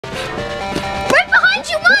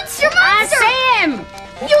Monster! Sam!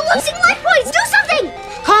 You're losing life points! Do something!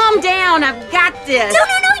 Calm down, I've got this. No,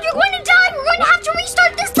 you're going to die! We're going to have to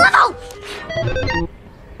restart this level!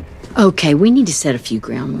 Okay, we need to set a few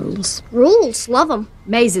ground rules. Rules, love them.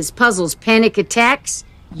 Mazes, puzzles, panic attacks,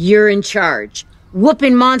 you're in charge.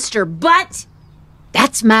 Whooping monster butt,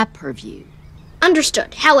 that's my purview.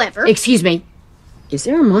 Understood. However... Excuse me, is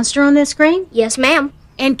there a monster on that screen? Yes, ma'am.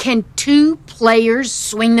 And can 2 players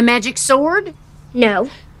swing the magic sword? No.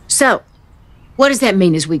 So, what does that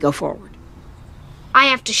mean as we go forward? I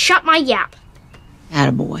have to shut my yap.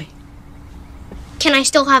 Attaboy. Can I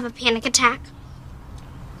still have a panic attack?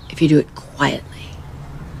 If you do it quietly.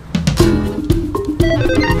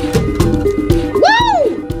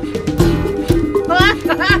 Woo!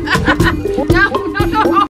 No!